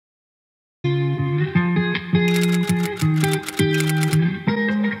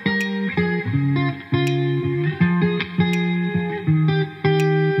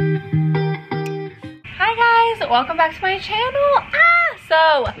welcome back to my channel.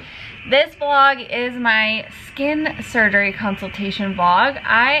 So this vlog is my skin surgery consultation vlog.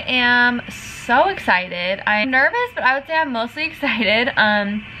 I am so excited. I'm nervous, but I would say I'm mostly excited.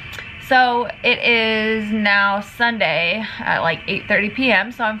 So it is now Sunday at like 8:30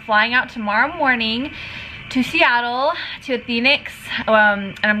 p.m. So I'm flying out tomorrow morning to Seattle, to Athenix,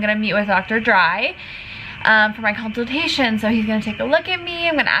 and I'm gonna meet with Dr. Dry for my consultation. So he's gonna take a look at me,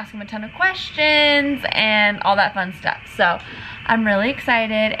 I'm gonna ask him a ton of questions and all that fun stuff. So I'm really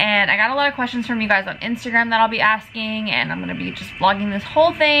excited, and I got a lot of questions from you guys on Instagram that I'll be asking, and I'm gonna be just vlogging this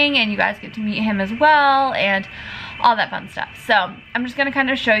whole thing, and you guys get to meet him as well and all that fun stuff. So I'm just gonna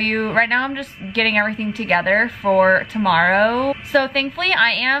kind of show you. Right now I'm just getting everything together for tomorrow. So thankfully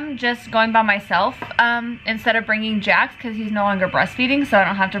I am just going by myself instead of bringing Jax, because he's no longer breastfeeding, so I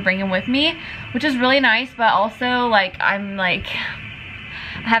don't have to bring him with me, which is really nice. But also, like, I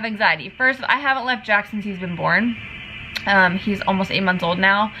have anxiety. First, I haven't left Jax since he's been born. He's almost 8 months old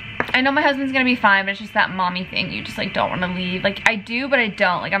now. I know my husband's gonna be fine, but it's just that mommy thing. You just like don't want to leave. Like, I do, but I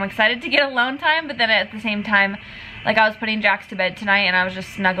don't. Like, I'm excited to get alone time, but then at the same time, like, I was putting Jax to bed tonight and I was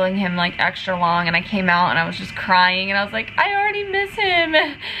just snuggling him like extra long, and I came out and I was just crying and I was like, I already miss him,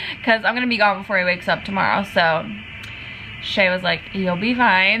 because I'm gonna be gone before he wakes up tomorrow. So Shay was like, you'll be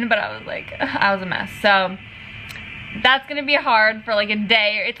fine, but I was like, I was a mess. So that's gonna be hard for like a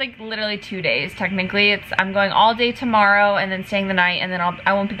day. It's like literally 2 days technically. I'm going all day tomorrow and then staying the night, and then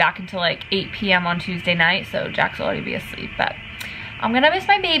I won't be back until like 8 p.m. on Tuesday night, so Jax will already be asleep. But I'm gonna miss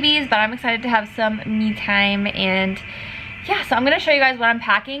my babies, but I'm excited to have some me time. And yeah, so I'm gonna show you guys what I'm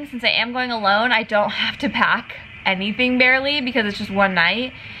packing. Since I am going alone, I don't have to pack anything barely, because it's just one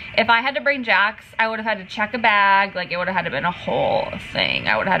night. If I had to bring Jax, I would have had to check a bag. Like, it would have had to been a whole thing.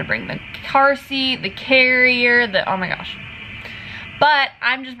 I would have had to bring the car seat, the carrier, oh my gosh. But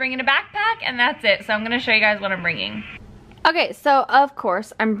I'm just bringing a backpack and that's it. So I'm gonna show you guys what I'm bringing. Okay, so of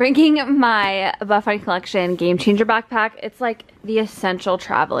course I'm bringing my Buff Bunny Collection Game Changer backpack. It's like the essential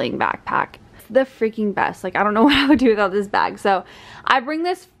traveling backpack. It's the freaking best. Like, I don't know what I would do without this bag. So I bring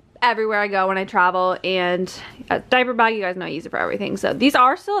this everywhere I go when I travel, and a diaper bag, you guys know I use it for everything. So these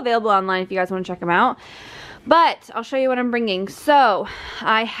are still available online if you guys want to check them out, but I'll show you what I'm bringing. So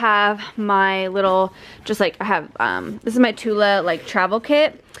I have my little, just like, I have this is my Tula like travel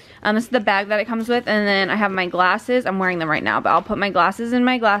kit. This is the bag that it comes with, and then I have my glasses. I'm wearing them right now, but I'll put my glasses in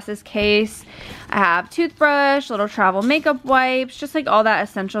my glasses case. I have toothbrush, little travel makeup wipes, just like all that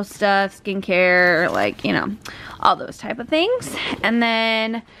essential stuff, skincare, like, you know, all those type of things. And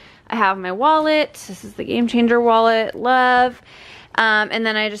then I have my wallet. This is the Game Changer wallet, love. And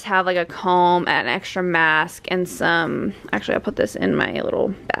then I just have like a comb, an extra mask, and some, actually I'll put this in my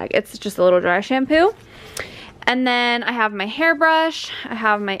little bag. It's just a little dry shampoo. And then I have my hairbrush. I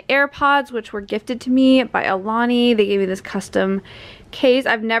have my AirPods, which were gifted to me by Alani. They gave me this custom case.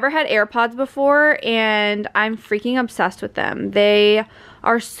 I've never had AirPods before, and I'm freaking obsessed with them. They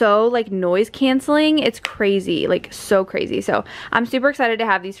are so like noise canceling. It's crazy, like so crazy. So I'm super excited to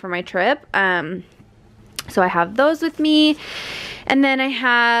have these for my trip. So I have those with me. And then I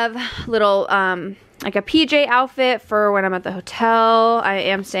have little like a PJ outfit for when I'm at the hotel. I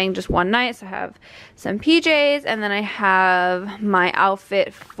am staying just one night, so I have some PJs. And then I have my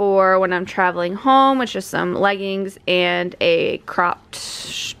outfit for when I'm traveling home, which is some leggings and a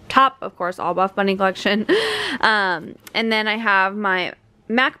cropped top, of course, all Buff Bunny Collection. And then I have my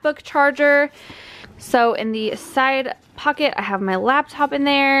MacBook charger. So in the side pocket, I have my laptop in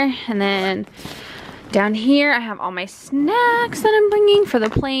there. And then down here, I have all my snacks that I'm bringing for the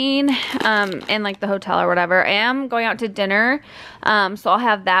plane and like the hotel or whatever. I am going out to dinner, so I'll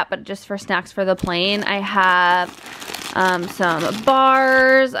have that, but just for snacks for the plane. I have some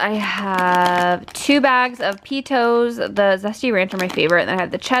bars. I have 2 bags of Pitos. The Zesty Ranch are my favorite. And then I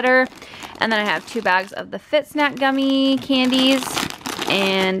have the cheddar. And then I have 2 bags of the Fit Snack gummy candies.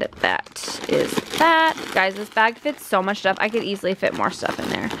 And that is that. Guys, this bag fits so much stuff. I could easily fit more stuff in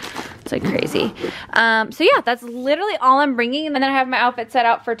there. It's like crazy. So yeah, that's literally all I'm bringing. And then I have my outfit set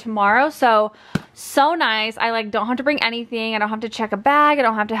out for tomorrow. So nice. I like don't have to bring anything. I don't have to check a bag. I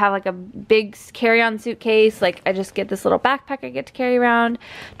don't have to have like a big carry-on suitcase. Like, I just get this little backpack I get to carry around.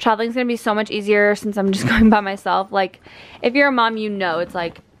 Traveling's gonna be so much easier since I'm just going by myself. Like, if you're a mom, you know it's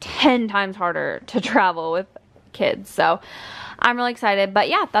like 10 times harder to travel with kids. So I'm really excited. But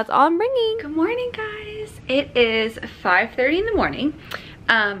yeah, that's all I'm bringing. Good morning, guys. It is 5:30 in the morning.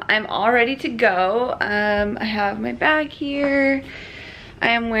 I'm all ready to go. I have my bag here.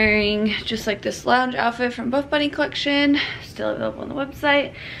 I am wearing just like this lounge outfit from Buff Bunny Collection, still available on the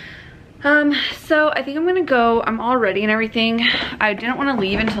website. So I think I'm gonna go. I'm all ready and everything. I didn't want to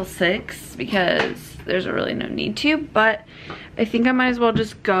leave until 6 because there's really no need to, but I think I might as well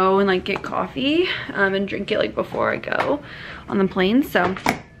just go and like get coffee and drink it like before I go on the plane. So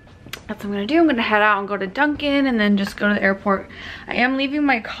that's what I'm gonna do. I'm gonna head out and go to Dunkin' and then just go to the airport. I am leaving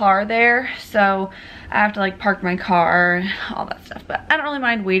my car there, so I have to like park my car and all that stuff, but I don't really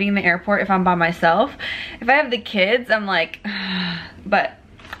mind waiting in the airport if I'm by myself. If I have the kids, I'm like, but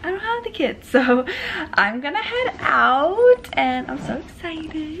I don't have the kids, so I'm gonna head out and I'm so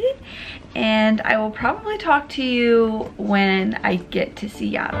excited. And I will probably talk to you when I get to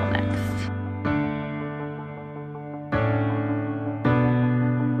Seattle next.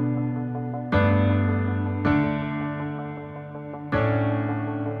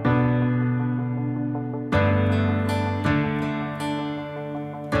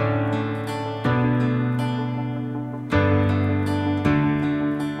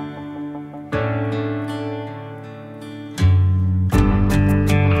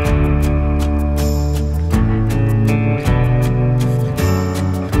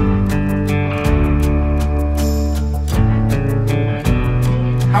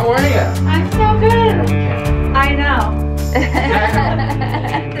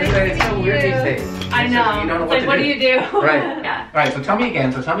 Right. Yeah. All right, so tell me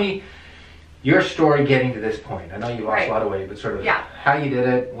again. So tell me your story getting to this point. I know you lost a lot of weight, but sort of how you did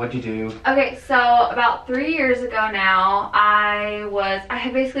it, what'd you do? Okay, so about 3 years ago now, I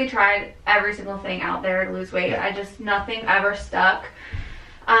had basically tried every single thing out there to lose weight. Nothing ever stuck.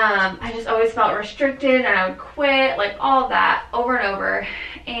 I just always felt restricted and I would quit, like all of that over and over.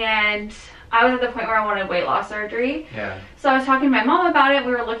 And I was at the point where I wanted weight loss surgery. Yeah. So I was talking to my mom about it.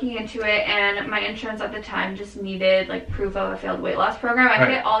 We were looking into it, and my insurance at the time just needed like proof of a failed weight loss program. I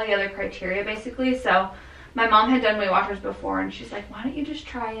hit all the other criteria basically. So my mom had done Weight Watchers before, and she's like, "Why don't you just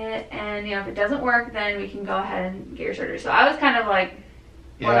try it? And if it doesn't work, then we can go ahead and get your surgery." So I was kind of like,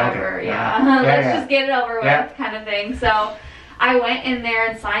 whatever, let's just get it over with, kind of thing. So I went in there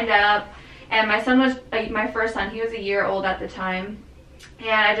and signed up, and my son was my first son. He was a year old at the time. And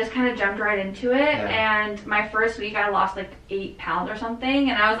I just kind of jumped right into it. And my first week I lost like 8 pounds or something,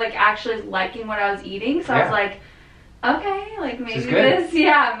 and I was like actually liking what I was eating. So I was like, okay, like maybe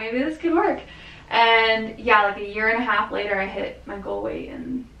this could work. And like a year and a half later I hit my goal weight.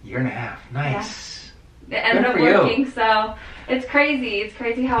 And year and a half, nice. It ended up working. So it's crazy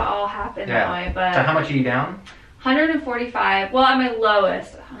how it all happened that way. But so how much are you down? 145. Well, at my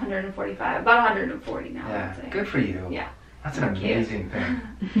lowest 145, about 140 now. Yeah, I would say. Good for you. Yeah. That's an amazing thing.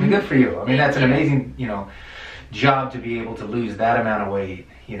 I mean, good for you. I mean, that's an amazing, job to be able to lose that amount of weight,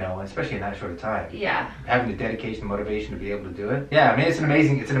 especially in that short of time. Yeah. Having the dedication and motivation to be able to do it. Yeah, I mean, it's an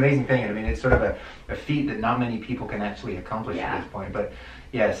amazing thing. I mean, it's sort of a feat that not many people can actually accomplish at this point. But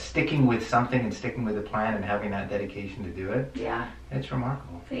yeah, sticking with something and sticking with a plan and having that dedication to do it. Yeah. It's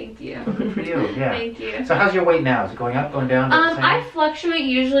remarkable. Thank you. Well, good for you. Yeah. Thank you. So how's your weight now? Is it going up, going down? I fluctuate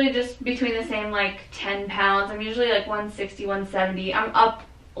usually just between the same like 10 pounds. I'm usually like 160, 170. I'm up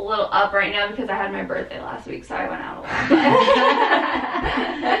a little up right now because I had my birthday last week, so I went out a lot.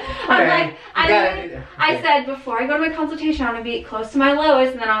 I said before I go to my consultation, I want to be close to my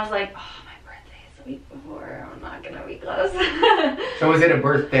lowest, and then I was like, oh, my birthday is the week before. I'm not gonna be close. So was it a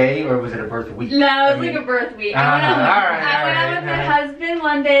birthday or was it a birth week? No, it was like a birth week. I went out with my husband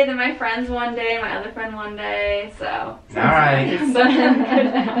one day, then my friends one day, my other friend one day. So all right. But I'm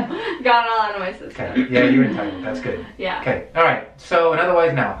good now. Got it all out of my system. Okay. Yeah, you're entitled. That's good. Yeah. Okay. All right. So, and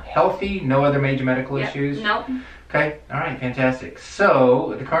otherwise now, healthy, no other major medical issues? Nope. Okay. All right. Fantastic.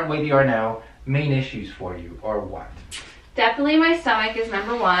 So, the current weight you are now, main issues for you are what? Definitely my stomach is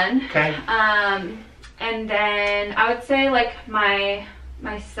number one. Okay. And then I would say like my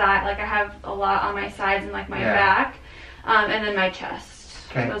side, like I have a lot on my sides and like my back, and then my chest.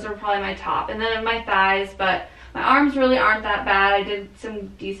 Okay. Those are probably my top, and then my thighs. But my arms really aren't that bad. I did some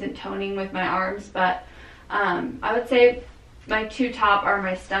decent toning with my arms, but I would say my two top are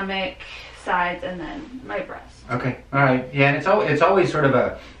my stomach, sides, and then my breast. Okay, all right. Yeah, and it's always sort of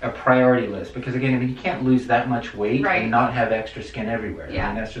a priority list, because again, I mean, you can't lose that much weight and not have extra skin everywhere. Yeah.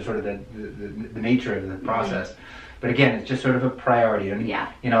 I mean, that's just sort of the nature of the process. But again, it's just sort of a priority.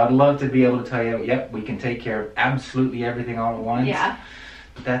 And I'd love to be able to tell you, yep, we can take care of absolutely everything all at once. Yeah.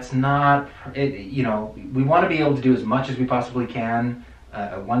 But that's not it. We want to be able to do as much as we possibly can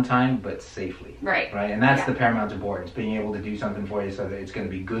at one time, but safely. Right. Right. And that's the paramount importance, being able to do something for you so that it's going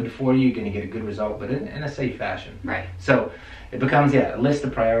to be good for you, you're going to get a good result, but in a safe fashion. Right. So it becomes a list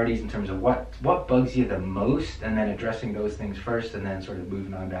of priorities in terms of what bugs you the most, and then addressing those things first, and then sort of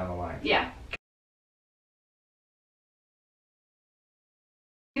moving on down the line. Yeah.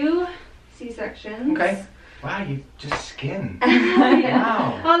 2 C-sections. Okay. Wow, you just skin. Yeah.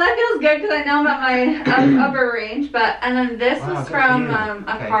 Wow. Well, that feels good because I know I'm at my upper range. And then this is from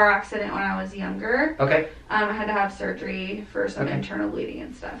a car accident when I was younger. Okay. I had to have surgery for some internal bleeding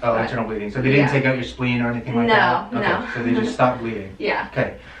and stuff. Oh, internal bleeding. So they didn't take out your spleen or anything like that? No. So they just stopped bleeding? Yeah.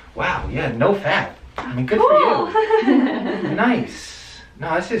 Okay. Wow, yeah, no fat. I mean, good for you. Nice.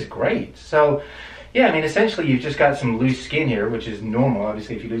 No, this is great. So, yeah, I mean, essentially you've just got some loose skin here, which is normal.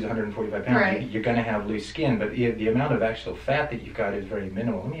 Obviously, if you lose 145 pounds, you're going to have loose skin. But the amount of actual fat that you've got is very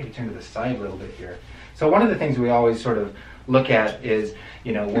minimal. Let me turn to the side a little bit here. So one of the things we always sort of look at is,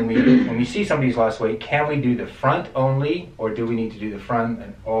 you know, when we see somebody's lost weight, can we do the front only, or do we need to do the front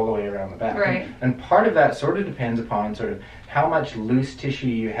and all the way around the back? Right. And part of that sort of depends upon sort of how much loose tissue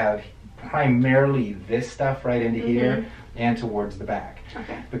you have, primarily this stuff right into here and towards the back.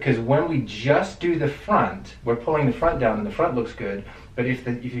 Okay. Because when we just do the front, we're pulling the front down and the front looks good. But if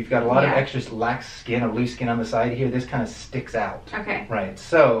you've got a lot of extra lax skin or loose skin on the side here, this kind of sticks out. Okay. Right.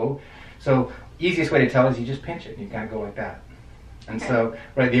 So easiest way to tell is you just pinch it and you kind of go like that. And so,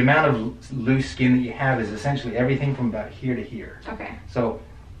 right, the amount of loose skin that you have is essentially everything from about here to here. Okay. So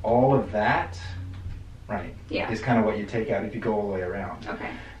all of that, right, is kind of what you take out if you go all the way around.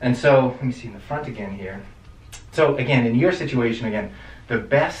 Okay. And so, let me see in the front again here. So again, in your situation, again, the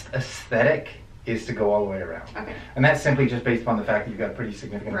best aesthetic is to go all the way around. Okay. And that's simply just based upon the fact that you've got a pretty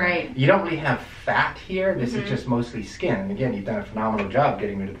significant Right. You don't really have fat here. This is just mostly skin. And again, you've done a phenomenal job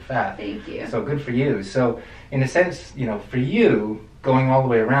getting rid of the fat. Thank you. So good for you. So in a sense, you know, for you, going all the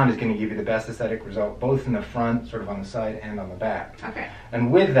way around is going to give you the best aesthetic result, both in the front, sort of on the side, and on the back. Okay.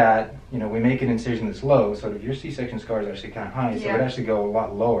 And with that, you know, we make an incision that's low, so your C-section scar is actually kind of high, so it would actually go a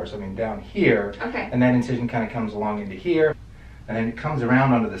lot lower. So I mean down here, and that incision kind of comes along into here, and then it comes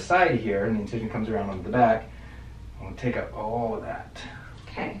around onto the side here, and the incision comes around onto the back. And we'll take out all of that.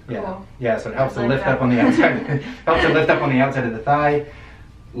 Okay, Yeah. cool. Yeah, so it helps to lift up on the outside. Helps to lift up on the outside of the thigh,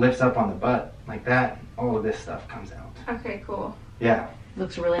 lifts up on the butt like that. All of this stuff comes out. Okay, cool. Yeah.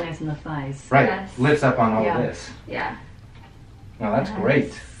 Looks really nice in the thighs. Right. Yes. Lifts up on all of this. Yeah. Well, that's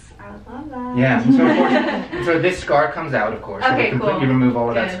great. I would love that. Yeah. So of course, so this scar comes out, of course. So Okay, we completely cool. remove all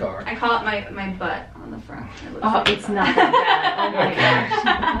of Good. that scar. I call it my butt on the front. Oh, it's not that bad. Oh my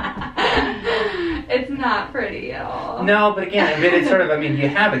gosh. It's not pretty at all. No, but again, I mean, it's sort of, I mean, you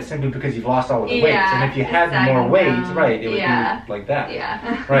have it simply because you've lost all of the weight. And if you had more weight, right, it would be like that.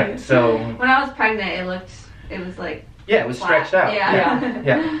 Yeah. Right. So when I was pregnant, it was like. Yeah, it was stretched out. Yeah.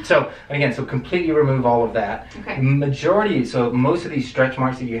 Yeah. So, and again, so completely remove all of that. Okay. So most of these stretch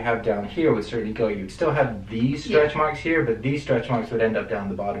marks that you have down here would certainly go. You'd still have these stretch marks here, but these stretch marks would end up down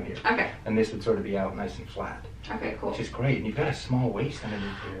the bottom here. Okay. And this would sort of be out nice and flat. Okay, cool. Which is great. And you've got a small waist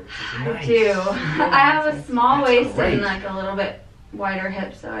underneath here, which is nice. I do. I have a small waist great. and like a little bit wider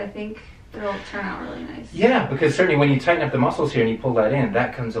hip, so I think it'll turn out really nice. Yeah, because certainly when you tighten up the muscles here and you pull that in,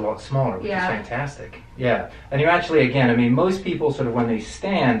 that comes a lot smaller, which is fantastic. Yeah, and you actually, again, I mean, most people sort of when they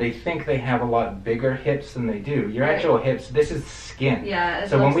stand, they think they have a lot bigger hips than they do. Your actual hips, this is skin. Yeah.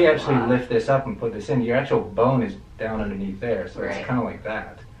 So when we actually lift this up and put this in, your actual bone is down underneath there, so it's kind of like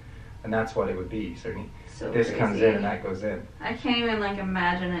that. And that's what it would be, certainly. So this crazy. Comes in and that goes in. I can't even like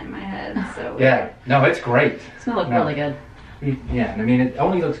imagine it in my head, so yeah, no, it's great. It's gonna look really good. Yeah, and I mean, it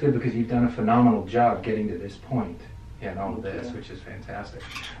only looks good because you've done a phenomenal job getting to this point. Yeah, and all of this, which is fantastic.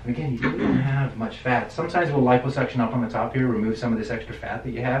 And again, you really don't have much fat. Sometimes we'll liposuction up on the top here, remove some of this extra fat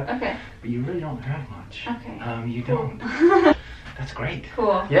that you have. Okay. But you really don't have much. Okay. You don't. That's great.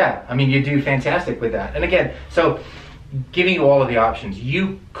 Cool. Yeah, I mean, you do fantastic with that. And again, so giving you all of the options,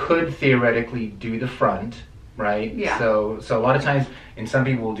 you could theoretically do the front, right? Yeah. So a lot of times, and some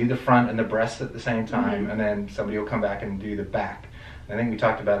people will do the front and the breasts at the same time, and then somebody will come back and do the back. I think we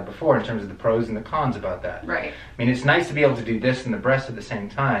talked about it before in terms of the pros and the cons about that. Right. I mean, it's nice to be able to do this and the breast at the same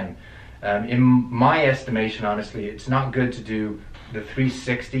time. In my estimation, honestly, it's not good to do the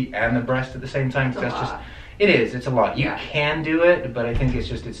 360 and the breast at the same time. That's just, it is, it's a lot. You Yeah. can do it, but I think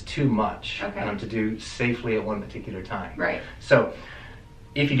it's too much Okay. to do safely at one particular time. Right. So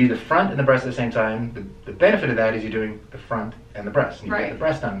if you do the front and the breast at the same time, the benefit of that is you're doing the front and the breast, and you get the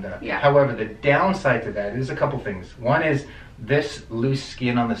breast done there. Yeah. However, the downside to that is a couple things. One is this loose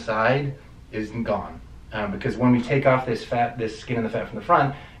skin on the side isn't gone. Because when we take off this skin and the fat from the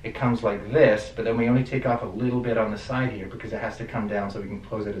front, it comes like this, but then we only take off a little bit on the side here because it has to come down so we can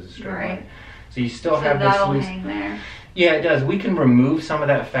close it as a straight line. So you still have this loose. Hang there. Yeah, it does. We can remove some of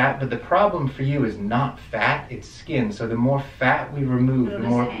that fat, but the problem for you is not fat, it's skin. So the more fat we remove, the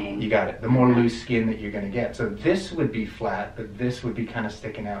more you got it. The more loose skin that you're going to get. So this would be flat, but this would be kind of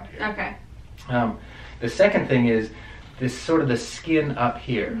sticking out here. Okay. The second thing is this sort of the skin up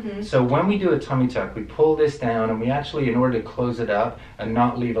here. So when we do a tummy tuck, we pull this down, and we actually, in order to close it up and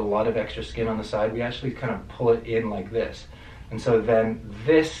not leave a lot of extra skin on the side, we actually kind of pull it in like this. And so then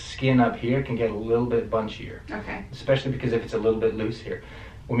this skin up here can get a little bit bunchier. Okay. Especially because if it's a little bit loose here.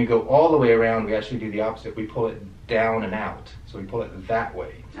 When we go all the way around, we actually do the opposite. We pull it down and out. So we pull it that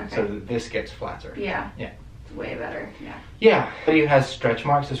way, so that this gets flatter. Yeah. Yeah. Way better, yeah. Yeah, somebody who has stretch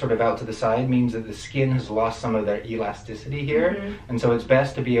marks that sort of out to the side means that the skin has lost some of their elasticity here, and so it's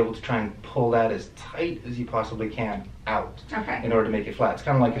best to be able to try and pull that as tight as you possibly can out in order to make it flat. It's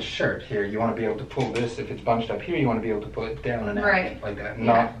kind of like a shirt here. You want to be able to pull this, if it's bunched up here, you want to be able to pull it down and out like that,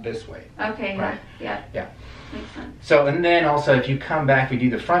 not this way. Okay, right? Yeah. Makes sense. So, and then also if you come back, we do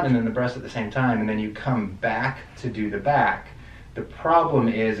the front and then the breast at the same time, and then you come back to do the back. The problem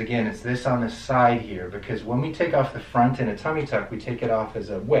is, again, it's this on the side here, because when we take off the front in a tummy tuck, we take it off as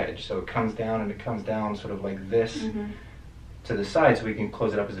a wedge. So it comes down and it comes down sort of like this to the side, so we can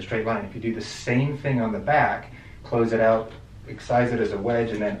close it up as a straight line. If you do the same thing on the back, close it out, excise it as a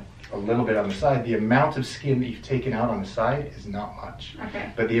wedge, and then a little bit on the side, the amount of skin that you've taken out on the side is not much.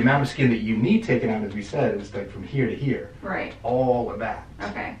 Okay. But the amount of skin that you need taken out, as we said, is like from here to here. Right. All of that.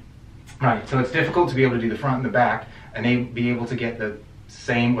 Okay. Right, so it's difficult to be able to do the front and the back and be able to get the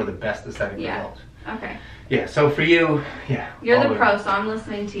same or the best aesthetic result. Okay. Yeah, so for you, You're the pro, so I'm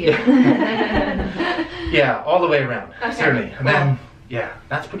listening to you. Yeah, all the way around, certainly. And Cool. then,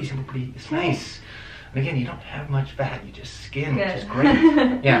 that's pretty simple, it's nice. And again, you don't have much fat, you just skin, Good. which is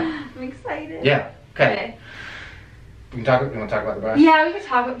great. Yeah. I'm excited. Yeah, okay. You want to talk about the breast? Yeah, we could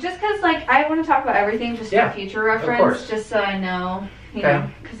talk, just because, like, I want to talk about everything just for future reference, just so I know, you know,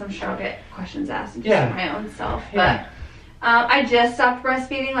 because I'm sure I'll get questions asked just for my own self. But I just stopped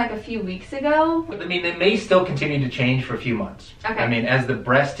breastfeeding like a few weeks ago. I mean, it may still continue to change for a few months. Okay. I mean, as the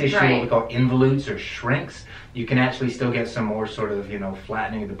breast tissue, what we call involutes or shrinks, you can actually still get some more sort of,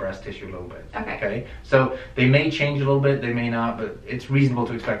 flattening of the breast tissue a little bit. Okay. So they may change a little bit, they may not, but it's reasonable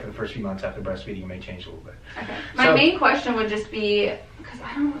to expect for the first few months after breastfeeding, it may change a little bit. Okay. My main question would just be, because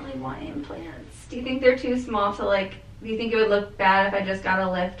I don't really want implants. Do you think they're too small to, like, do you think it would look bad if I just got a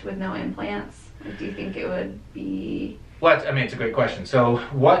lift with no implants? Like, do you think it would be... Well, I mean, it's a great question. So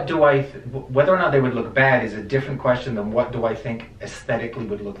whether or not they would look bad is a different question than what do I think aesthetically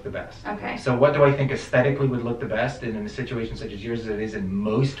would look the best. Okay. So what do I think aesthetically would look the best? And in a situation such as yours, as it is in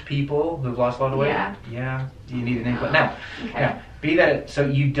most people who've lost a lot of weight, do you need an implant? Now, be that, so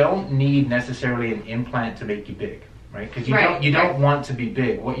you don't need necessarily an implant to make you big. Right, because you don't want to be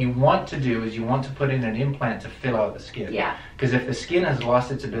big. What you want to do is you want to put in an implant to fill out the skin. Yeah. Because if the skin has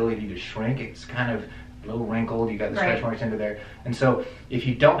lost its ability to shrink, it's kind of a little wrinkled. You got the stretch marks into there, and so if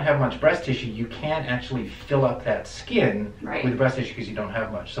you don't have much breast tissue, you can't actually fill up that skin with breast tissue because you don't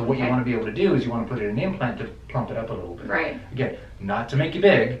have much. So what you want to be able to do is you want to put in an implant to plump it up a little bit. Right. Again, not to make you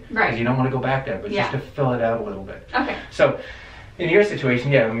big, because you don't want to go back there, but just to fill it out a little bit. Okay. So. In your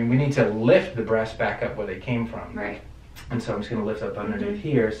situation, I mean, we need to lift the breasts back up where they came from. Right. And so I'm just going to lift up underneath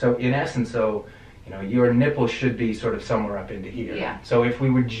here. So in essence, your nipple should be sort of somewhere up into here. Yeah. So if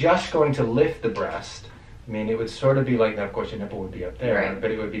we were just going to lift the breast, I mean, it would sort of be like that. Of course, your nipple would be up there, but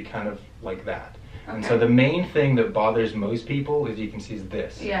it would be kind of like that. Okay. And so the main thing that bothers most people, as you can see, is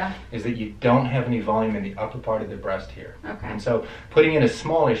this. Yeah. Is that you don't have any volume in the upper part of the breast here. Okay. And so putting in a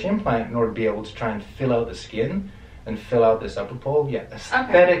smallish implant in order to be able to try and fill out the skin and fill out this upper pole,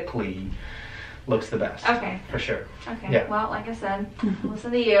 aesthetically looks the best. Okay. For sure. Okay. Yeah. Well, like I said, listen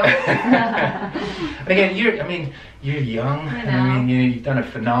to you. Again, you're young. I mean, you've done a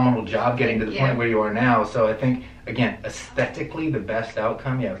phenomenal job getting to the point where you are now. So I think, again, aesthetically, the best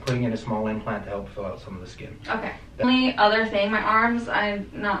outcome, putting in a small implant to help fill out some of the skin. Okay. The only other thing, my arms are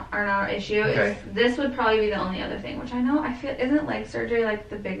not an issue. Okay. This would probably be the only other thing, which I feel, isn't leg surgery like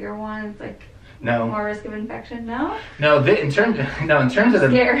the bigger one? It's like... No. More risk of infection? No. No. In terms of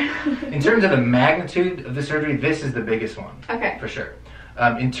the magnitude of the surgery, this is the biggest one. Okay. For sure.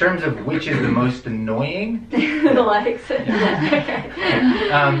 In terms of which is the most annoying, the legs.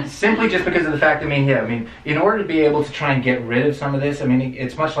 Simply just because of the fact. In order to be able to try and get rid of some of this,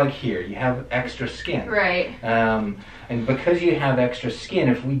 it's much like here. You have extra skin. Right. And because you have extra skin,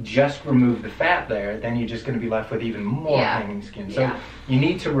 if we just remove the fat there, then you're just going to be left with even more hanging skin. So you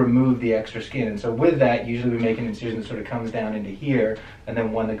need to remove the extra skin. And so with that, usually we make an incision that sort of comes down into here, and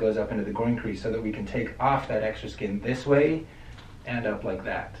then one that goes up into the groin crease so that we can take off that extra skin this way and up like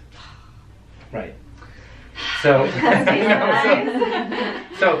that. Right. So,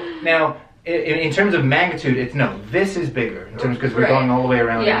 so now, in terms of magnitude, it's no. This is bigger in terms because we're going all the way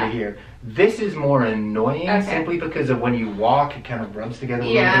around into here. This is more annoying simply because of when you walk, it kind of rubs together a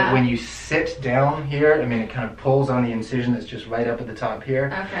little bit. When you sit down here, I mean, it kind of pulls on the incision that's just right up at the top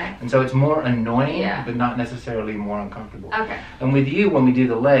here. Okay. And so it's more annoying, but not necessarily more uncomfortable. Okay. And with you, when we do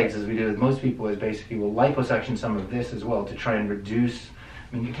the legs, as we do with most people, is basically we'll liposuction some of this as well to try and reduce.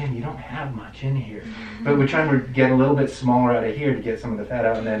 I mean, again, you don't have much in here, but we're trying to get a little bit smaller out of here to get some of the fat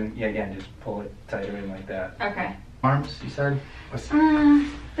out, and then again, just pull it tighter in like that. Okay. Arms, you said?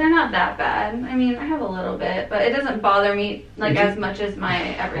 They're not that bad. I mean, I have a little bit, but it doesn't bother me like as much as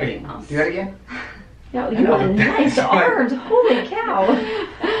my everything else. Do that again? No, you have nice arms. Holy cow.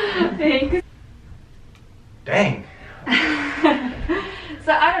 Thanks. Dang.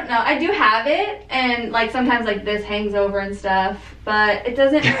 So I don't know. I do have it, and like sometimes like this hangs over and stuff, but it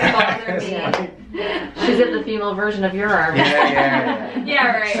doesn't bother me. She's at the female version of your arm.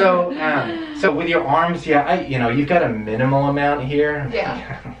 Yeah, right. So with your arms, you've got a minimal amount here.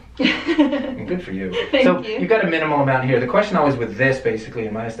 Yeah. Good for you. Thank you. You've got a minimal amount here. The question always with this, basically,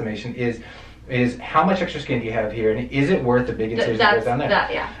 in my estimation, is how much extra skin do you have here, and is it worth the big incision that goes down there?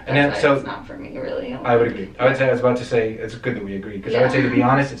 And then, so it's not for me, really. I would agree. I was about to say it's good that we agree, because I would say, to be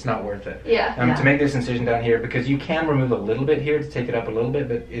honest, it's not worth it. To make this incision down here, because you can remove a little bit here to take it up a little bit,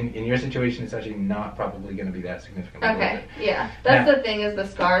 but in your situation, it's actually not probably going to be that significant. Okay, that's the thing, is the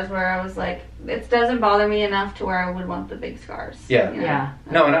scars, where I was like, it doesn't bother me enough to where I would want the big scars. No,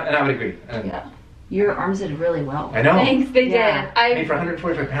 and I would agree. Your arms did really well. I know. Thanks, they did. I mean, for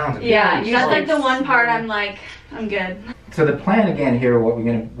 145 pounds. That's like the one part I'm like, I'm good. So the plan again here, what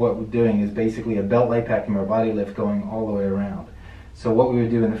we're doing is basically a belt liposuction or body lift going all the way around. So what we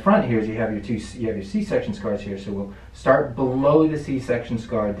would do in the front here is you have your C-section scars here. So we'll start below the C-section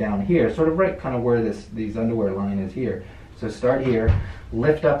scar down here, sort of right kind of where these underwear line is here. So start here,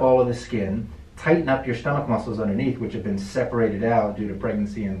 lift up all of the skin, tighten up your stomach muscles underneath, which have been separated out due to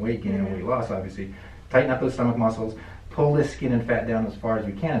pregnancy and weight gain and weight loss, obviously. Tighten up those stomach muscles, pull this skin and fat down as far as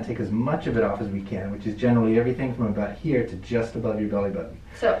we can, take as much of it off as we can, which is generally everything from about here to just above your belly button.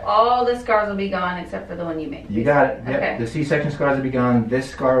 So all the scars will be gone except for the one you made. You got it. Yep. Okay. The C-section scars would be gone, this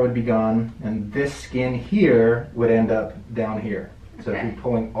scar would be gone, and this skin here would end up down here. So if you're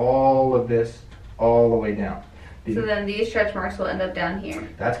pulling all of this all the way down. So then these stretch marks will end up down here.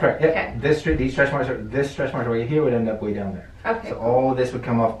 That's correct. Yep. Okay. This stretch mark right here would end up way down there. Okay. So all of this would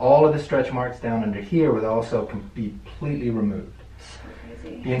come off. All of the stretch marks down under here would also be completely removed. So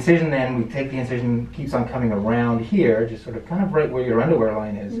crazy. The incision then, we take the incision, keeps on coming around here, just sort of kind of right where your underwear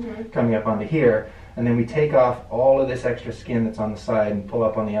line is, coming up onto here. And then we take off all of this extra skin that's on the side and pull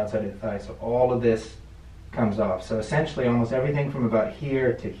up on the outside of the thigh. So all of this comes off. So essentially almost everything from about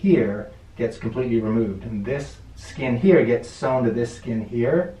here to here gets completely removed. And this skin here gets sewn to this skin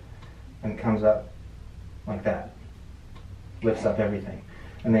here and comes up like that. Lifts up everything.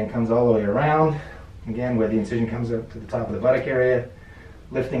 And then comes all the way around, again where the incision comes up to the top of the buttock area,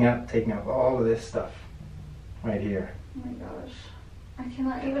 lifting up, taking off all of this stuff right here. Oh my gosh. I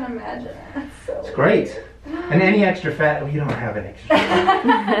cannot even imagine it. It's great. And any extra fat, well, you don't have any extra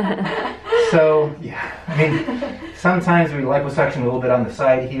fat. So, yeah, I mean, sometimes we liposuction a little bit on the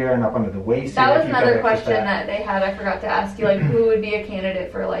side here and up under the waist. That was another question that they had. I forgot to ask you, like, who would be a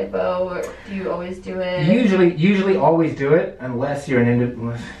candidate for lipo, or do you always do it? Usually always do it, unless you're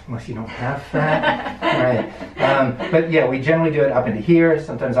unless you don't have fat. Right. But yeah, we generally do it up into here,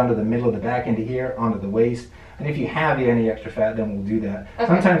 sometimes under the middle of the back into here, onto the waist. And if you have any extra fat, then we'll do that. Okay.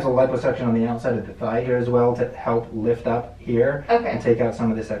 Sometimes we'll liposuction on the outside of the thigh here as well to help lift up here and take out some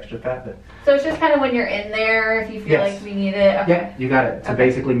of this extra fat. But so it's just kind of when you're in there, if you feel like we need it. Okay. Yeah, you got it. To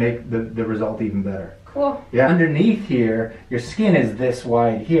basically make the result even better. Cool. Yeah. Underneath here, your skin is this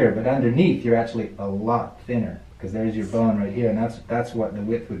wide here, but underneath you're actually a lot thinner because there's your bone right here, and that's what the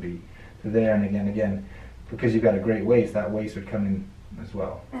width would be. So there, and again, because you've got a great waist, that waist would come in as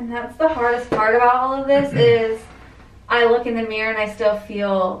well. And that's the hardest part about all of this is I look in the mirror and I still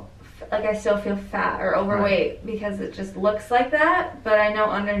feel fat or overweight because it just looks like that, but I know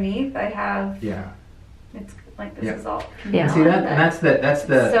underneath I have it's like this is all See that, and that's the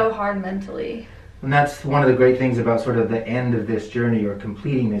it's so hard mentally. And that's one of the great things about sort of the end of this journey or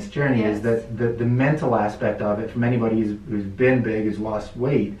completing this journey is that the mental aspect of it from anybody who's been big, who's lost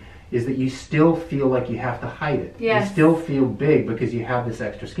weight, is that you still feel like you have to hide it. Yes. You still feel big because you have this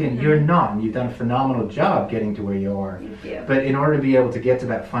extra skin. You're not, and you've done a phenomenal job getting to where you are. Thank you. But in order to be able to get to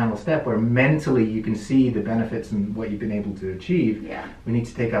that final step where mentally you can see the benefits and what you've been able to achieve, we need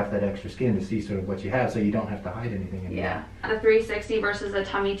to take off that extra skin to see sort of what you have so you don't have to hide anything anymore. Yeah. The 360 versus a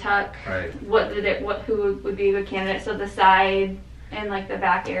tummy tuck. Right. Who would be a good candidate? So the side in like the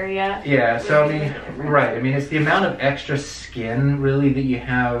back area. Yeah, so I mean, right. I mean, it's the amount of extra skin really that you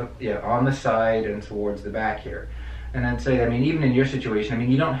have on the side and towards the back here. And I'd say, I mean, even in your situation, I mean,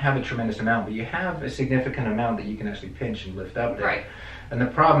 you don't have a tremendous amount, but you have a significant amount that you can actually pinch and lift up there. Right. And the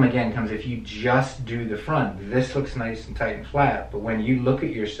problem again comes if you just do the front. This looks nice and tight and flat, but when you look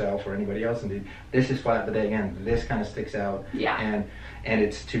at yourself or anybody else indeed, this is flat, but then again, this kind of sticks out. Yeah. And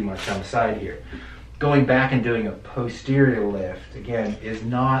it's too much on the side here. Going back and doing a posterior lift, again, is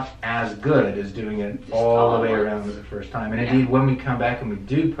not as good as doing it all the way around the first time. And indeed, when we come back and we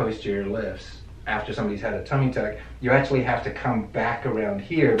do posterior lifts, after somebody's had a tummy tuck, you actually have to come back around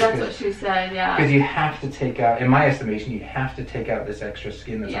here. That's what she said, yeah. Because you have to take out, in my estimation, you have to take out this extra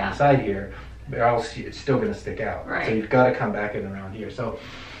skin that's on the side here, or else it's still going to stick out. Right. So you've got to come back in around here. So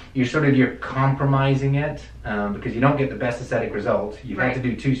you're compromising it because you don't get the best aesthetic results. You've had to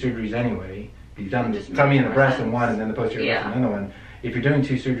do 2 surgeries anyway. You've done the tummy and the breast in one, and then the posterior lift in another one. If you're doing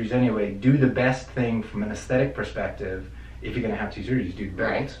 2 surgeries anyway, do the best thing from an aesthetic perspective. If you're going to have 2 surgeries, do the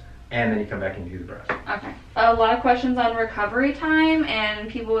belt, and then you come back and do the breast. Okay. A lot of questions on recovery time, and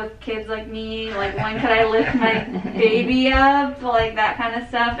people with kids like me, like when could I lift my baby up, like that kind of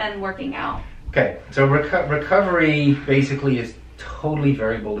stuff, and working out. Okay, so recovery basically is totally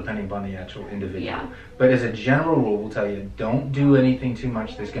variable depending upon the actual individual. Yeah. But as a general rule, we'll tell you, don't do anything too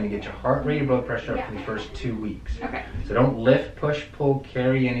much that's going to get your heart rate or blood pressure up for the first 2 weeks. Okay. So don't lift, push, pull,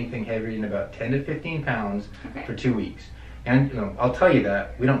 carry anything heavier than about 10 to 15 pounds for 2 weeks. And I'll tell you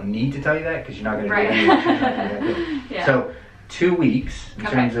that. We don't need to tell you that because you're not going to do anything. So 2 weeks in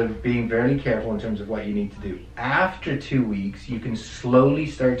terms of being very careful in terms of what you need to do. After 2 weeks, you can slowly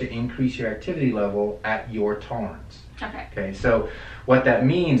start to increase your activity level at your tolerance. Okay, so what that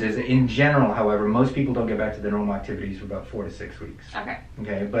means is, in general, however, most people don't get back to their normal activities for about 4 to 6 weeks.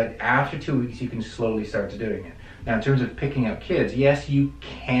 Okay, but after 2 weeks, you can slowly start to doing it. Now, in terms of picking up kids, yes, you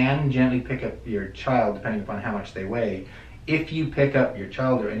can gently pick up your child depending upon how much they weigh. If you pick up your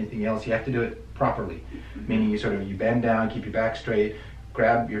child or anything else, you have to do it properly, meaning you bend down, keep your back straight,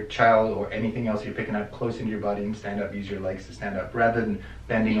 grab your child or anything else you're picking up close into your body and stand up, use your legs to stand up, rather than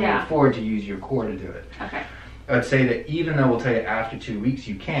bending over forward to use your core to do it. I would say that even though we'll tell you after 2 weeks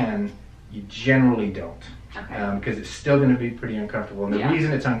you can, you generally don't. Because it's still going to be pretty uncomfortable. And the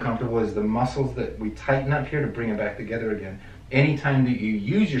reason it's uncomfortable is the muscles that we tighten up here to bring it back together again. Anytime that you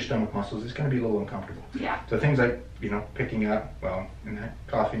use your stomach muscles, it's going to be a little uncomfortable. So things like, picking up,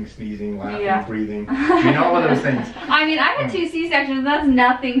 coughing, sneezing, laughing, breathing, all of those things. I mean, I had 2 C-sections. That's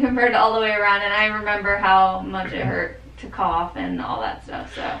nothing compared to all the way around, and I remember how much it hurt to cough and all that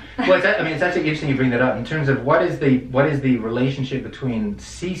stuff. So well, it's actually interesting you bring that up in terms of what is the relationship between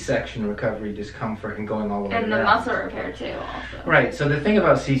C-section recovery discomfort and going all the way and around. the muscle repair too also. Right, so the thing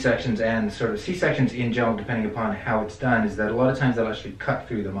about C-sections and sort of C-sections in general, depending upon how it's done, is that a lot of times they'll actually cut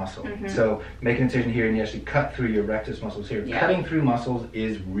through the muscle. So make an incision here and you actually cut through your rectus muscles here. Cutting through muscles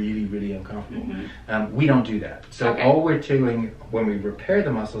is really, really uncomfortable. We don't do that. So all we're doing when we repair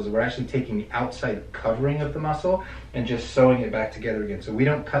the muscles is we're actually taking the outside covering of the muscle and just sewing it back together again. So we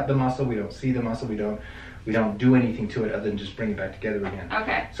don't cut the muscle, we don't see the muscle, we don't do anything to it other than just bring it back together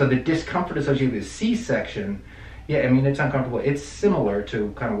again. So the discomfort associated with C-section, it's uncomfortable. It's similar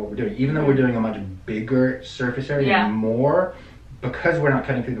to kind of what we're doing, even though we're doing a much bigger surface area, more, because we're not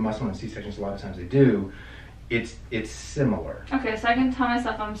cutting through the muscle in C-sections. A lot of times they do. It's similar. Okay, so I can tell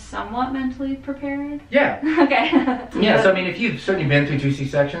myself I'm somewhat mentally prepared. Yeah. Okay. So I mean, if you've certainly been through 2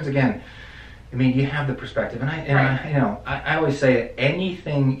 C-sections, again, you have the perspective, and I always say that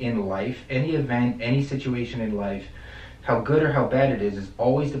anything in life, any event, any situation in life, how good or how bad it is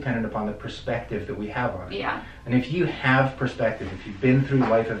always dependent upon the perspective that we have on it. And if you have perspective, if you've been through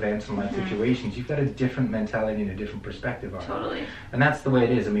life events and life situations, you've got a different mentality and a different perspective on it. And that's the way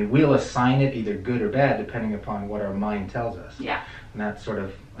it is. We'll assign it either good or bad depending upon what our mind tells us. And that's sort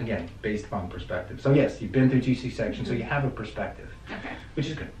of, again, based upon perspective. So yes, you've been through 2 C-sections, so you have a perspective, which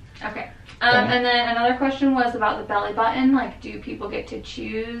is good. And then another question was about the belly button. Like, do people get to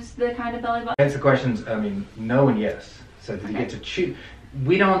choose the kind of belly button? That's the questions. No and yes. So do you get to choose?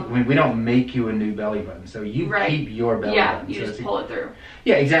 We don't make you a new belly button. So you keep your belly button. You just pull it through.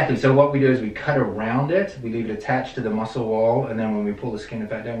 Yeah, exactly. So what we do is we cut around it. We leave it attached to the muscle wall, and then when we pull the skin and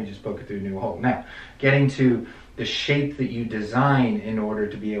fat down, we just poke it through a new hole. Now, getting to the shape that you design in order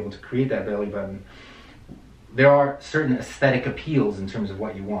to be able to create that belly button, there are certain aesthetic appeals in terms of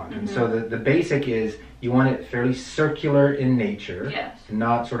what you want. And so the basic is you want it fairly circular in nature,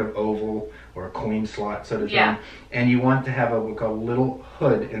 not sort of oval or a coin slot sort of thing. And you want to have a little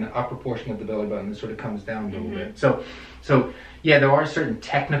hood in the upper portion of the belly button that sort of comes down a little bit. So yeah, there are certain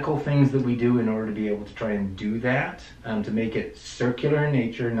technical things that we do in order to be able to try and do that, to make it circular in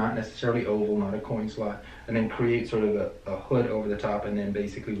nature, not necessarily oval, not a coin slot, and then create sort of a hood over the top, and then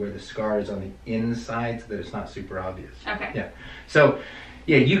basically where the scar is on the inside so that it's not super obvious. Okay. Yeah. So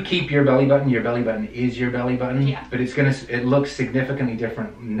yeah, you keep your belly button is your belly button, but it looks significantly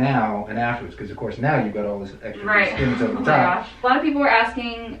different now and afterwards, because of course now you've got all this extra skins over the top. Gosh. A lot of people were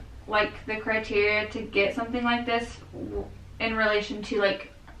asking like the criteria to get something like this in relation to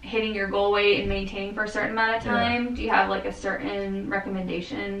like hitting your goal weight and maintaining for a certain amount of time. Do you have like a certain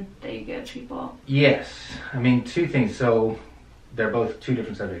recommendation that you give people? Yes. I mean, two things. So they're both two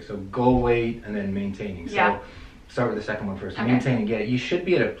different subjects. So goal weight and then maintaining. So start with the second one first. Maintaining, you should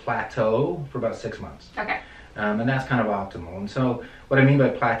be at a plateau for about 6 months. Okay. And that's kind of optimal. And so what I mean by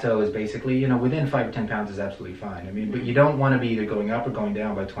plateau is basically, you know, within 5 or 10 pounds is absolutely fine. I mean, but you don't want to be either going up or going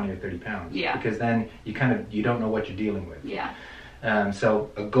down by 20 or 30 pounds. Yeah. Because then you don't know what you're dealing with. Yeah. So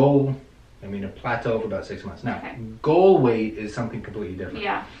a goal, a plateau for about 6 months. Now, goal weight is something completely different.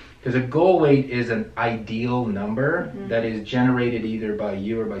 Yeah. Because a goal weight is an ideal number that is generated either by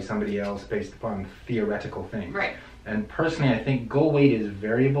you or by somebody else based upon theoretical things. Right. And personally, I think goal weight is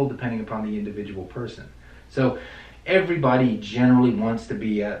variable depending upon the individual person. So everybody generally wants to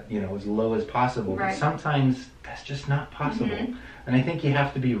be at, as low as possible, but sometimes that's just not possible. And I think you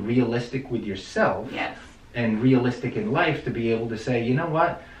have to be realistic with yourself and realistic in life to be able to say, you know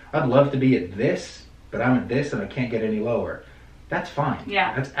what, I'd love to be at this, but I'm at this and I can't get any lower. That's fine.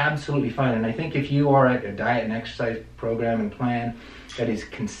 Yeah. That's absolutely fine. And I think if you are at a diet and exercise program and plan that is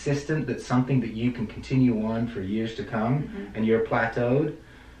consistent, that's something that you can continue on for years to come, and you're plateaued,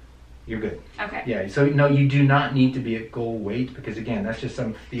 you're good. Okay. Yeah, so no, you do not need to be at goal weight, because again, that's just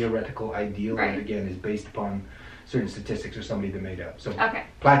some theoretical ideal that again is based upon certain statistics or somebody that made up. So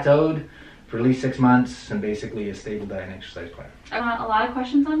plateaued for at least 6 months and basically a stable diet and exercise plan. A lot of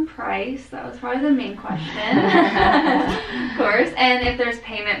questions on price. That was probably the main question. Of course. And if there's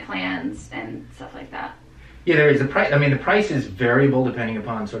payment plans and stuff like that. Yeah, there is a price. I mean, the price is variable depending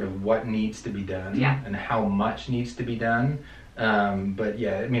upon sort of what needs to be done and how much needs to be done. But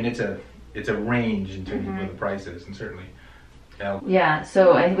yeah, I mean, it's a range in terms of what the price is, and certainly. Yeah,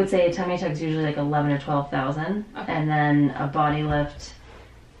 so I would say a tummy tuck's usually like 11 or 12,000, and then a body lift,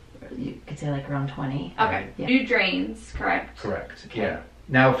 you could say like around 20. Okay. Yeah. Do drains, correct? Correct. Okay. Yeah.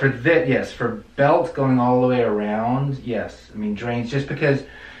 Now for this, for belt going all the way around, yes. I mean drains, just because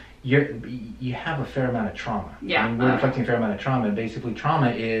you have a fair amount of trauma. Yeah. I mean, we're reflecting a fair amount of trauma, and basically trauma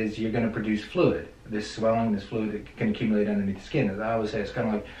is you're going to produce fluid. This swelling, this fluid that can accumulate underneath the skin. As I always say, it's kind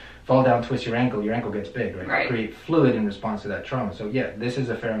of like fall down, twist your ankle gets big, right? Create fluid in response to that trauma. So yeah, this is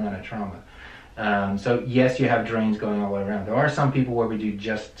a fair amount of trauma. So yes, you have drains going all the way around. There are some people where we do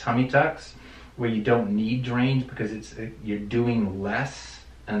just tummy tucks, where you don't need drains because you're doing less,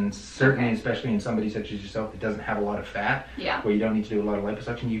 and certainly, especially in somebody such as yourself that doesn't have a lot of fat, where you don't need to do a lot of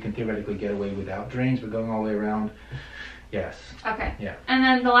liposuction, you can theoretically get away without drains, but going all the way around, yes. Okay. Yeah. And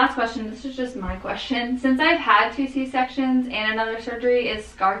then the last question, this is just my question. Since I've had 2 C-sections and another surgery, is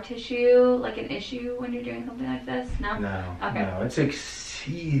scar tissue like an issue when you're doing something like this? No? No. Okay. No, it's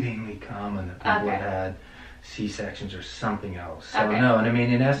exceedingly common that people have had C-sections or something else. So no, and I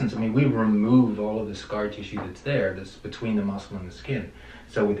mean, in essence, we remove all of the scar tissue that's between the muscle and the skin.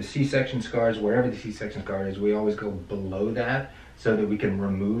 So with the C-section scars, wherever the C-section scar is, we always go below that so that we can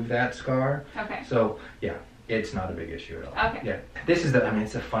remove that scar. Okay. So yeah, it's not a big issue at all. Okay. Yeah. This is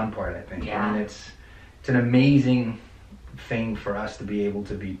it's the fun part, I think. Yeah. I mean, it's an amazing thing for us to be able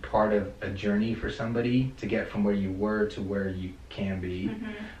to be part of a journey for somebody to get from where you were to where you can be.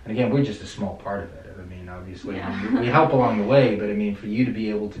 And again, we're just a small part of it. I mean, obviously, we help along the way, but I mean, for you to be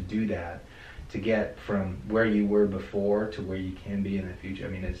able to do that, to get from where you were before to where you can be in the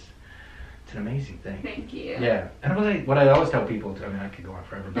future, it's an amazing thing. Thank you. Yeah. And what I always tell people, I could go on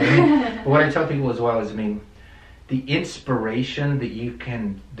forever, but but what I tell people as well is, the inspiration that you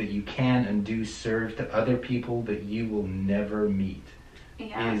can and do serve to other people that you will never meet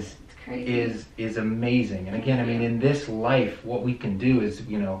is crazy. Is amazing. And again, in this life, what we can do is,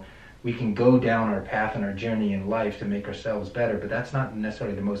 we can go down our path and our journey in life to make ourselves better, but that's not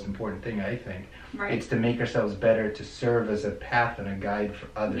necessarily the most important thing, I think. Right. It's to make ourselves better, to serve as a path and a guide for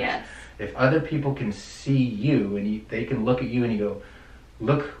others. Yes. If other people can see you and they can look at you and you go,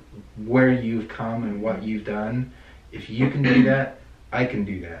 look where you've come and what you've done. If you can do that, I can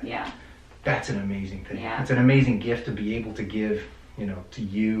do that. Yeah. That's an amazing thing. Yeah. It's an amazing gift to be able to give, to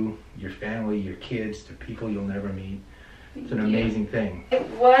you, your family, your kids, to people you'll never meet. It's an amazing thing. I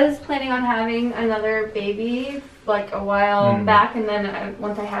was planning on having another baby like a while back, and then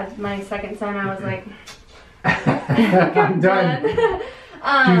once I had my second son, I was like, I'm done.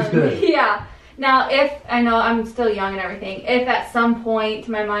 Yeah. Now, if I know I'm still young and everything, if at some point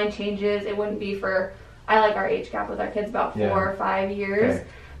my mind changes, it wouldn't be for, I like our age gap with our kids about 4 or 5 years. Okay.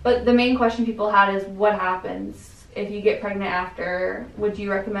 But the main question people had is what happens if you get pregnant after? Would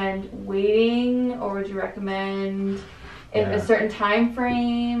you recommend waiting, or would you recommend a certain time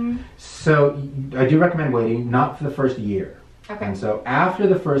frame? So I do recommend waiting, not for the first year. Okay. And so after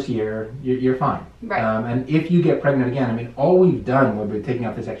the first year, you're fine. Right. And if you get pregnant again, I mean, all we've done when we're taking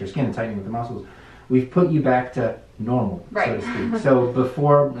off this extra skin and tightening with the muscles, we've put you back to normal, so to speak. So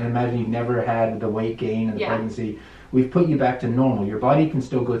before, imagine you've never had the weight gain and the pregnancy, we've put you back to normal. Your body can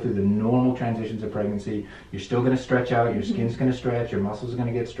still go through the normal transitions of pregnancy. You're still going to stretch out. Your skin's going to stretch. Your muscles are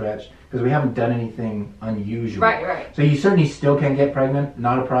going to get stretched because we haven't done anything unusual. Right. So you certainly still can get pregnant.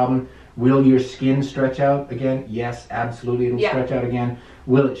 Not a problem. Will your skin stretch out again? Yes, absolutely. It'll stretch out again.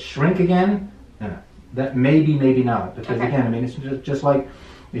 Will it shrink again? No. That maybe not. Because again, I mean, it's just like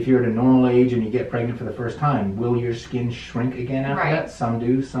if you're at a normal age and you get pregnant for the first time, will your skin shrink again after that? Some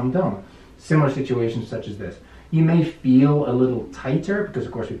do, some don't. Similar situations such as this. You may feel a little tighter because,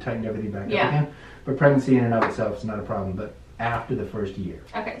 of course, we've tightened everything back up again. But pregnancy in and of itself is not a problem. But after the first year.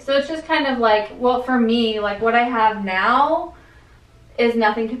 Okay, so it's just kind of like, well, for me, like what I have now is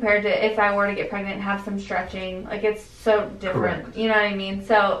nothing compared to if I were to get pregnant and have some stretching. Like, it's so different. Correct. You know what I mean?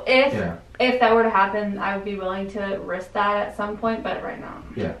 So if that were to happen, I would be willing to risk that at some point. But right now,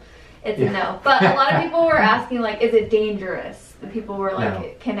 it's a no. But a lot of people were asking, like, is it dangerous? The people were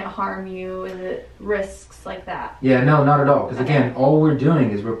like, can it harm you? Is it risks like that? Yeah, no, not at all. Because again, all we're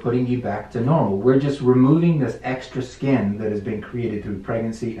doing is we're putting you back to normal. We're just removing this extra skin that has been created through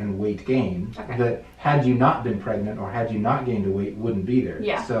pregnancy and weight gain that had you not been pregnant or had you not gained the weight wouldn't be there.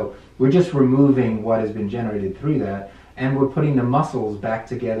 Yeah. So we're just removing what has been generated through that, and we're putting the muscles back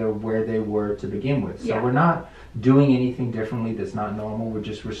together where they were to begin with. So we're not doing anything differently that's not normal. We're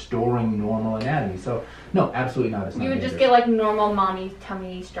just restoring normal anatomy. So no, absolutely not. It's not would just get like normal mommy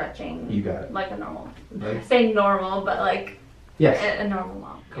tummy stretching. You got it. Like a normal. I say normal, but like a normal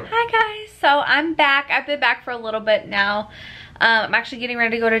mom. Cool. Hi guys, so I'm back. I've been back for a little bit now. I'm actually getting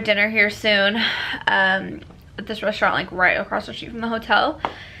ready to go to dinner here soon at this restaurant like right across the street from the hotel.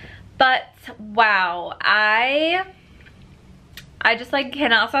 But wow, I just like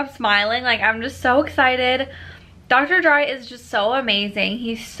cannot stop smiling. Like, I'm just so excited. Dr. Dry is just so amazing.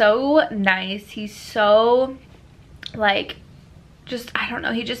 He's so nice. He's so like, just, I don't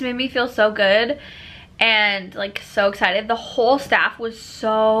know, he just made me feel so good and like so excited. The whole staff was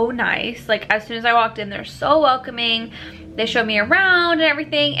so nice. Like, as soon as I walked in, they're so welcoming. They showed me around and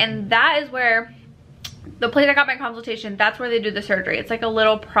everything, and that is where the place I got my consultation, that's where they do the surgery. It's like a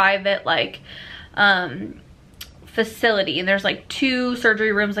little private like facility, and there's like 2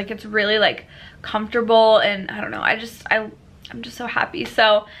 surgery rooms. Like, it's really like comfortable, and I don't know, I'm just so happy.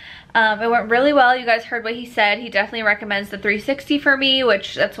 So it went really well. You guys heard what he said. He definitely recommends the 360 for me,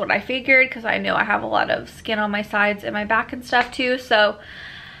 which that's what I figured, because I know I have a lot of skin on my sides and my back and stuff too. So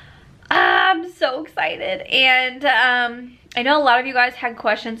I'm so excited. And I know a lot of you guys had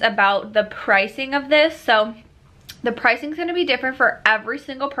questions about the pricing of this. So the pricing is going to be different for every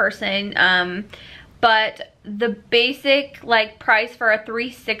single person. But the basic like price for a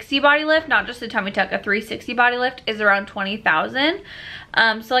 360 body lift, not just a tummy tuck, a 360 body lift is around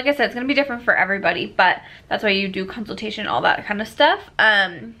 $20,000. So like I said, it's gonna be different for everybody, but that's why you do consultation, all that kind of stuff.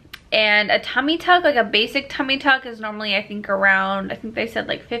 And a tummy tuck, like a basic tummy tuck, is normally I think around, I think they said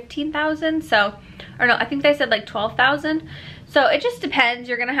like 15,000. So, or no, I think they said like 12,000. So it just depends.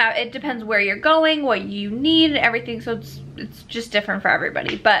 You're gonna have, it depends where you're going, what you need, and everything. So it's just different for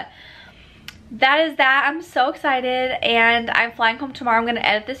everybody. But that is that. I'm so excited, and I'm flying home tomorrow. I'm gonna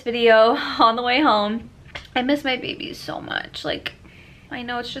edit this video on the way home. I miss my babies so much. Like, I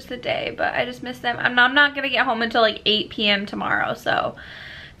know it's just a day, but I just miss them. I'm not gonna get home until like 8 p.m. tomorrow, so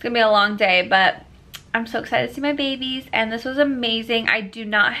it's gonna be a long day, but I'm so excited to see my babies, and this was amazing. I do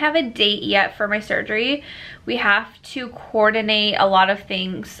not have a date yet for my surgery. We have to coordinate a lot of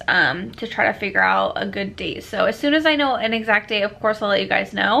things to try to figure out a good date. So as soon as I know an exact date, of course, I'll let you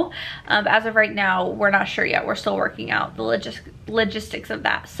guys know. But as of right now, we're not sure yet. We're still working out the logistics of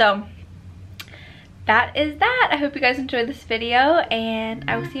that. So that is that. I hope you guys enjoyed this video, and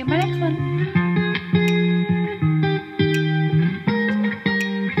I will see you in my next one.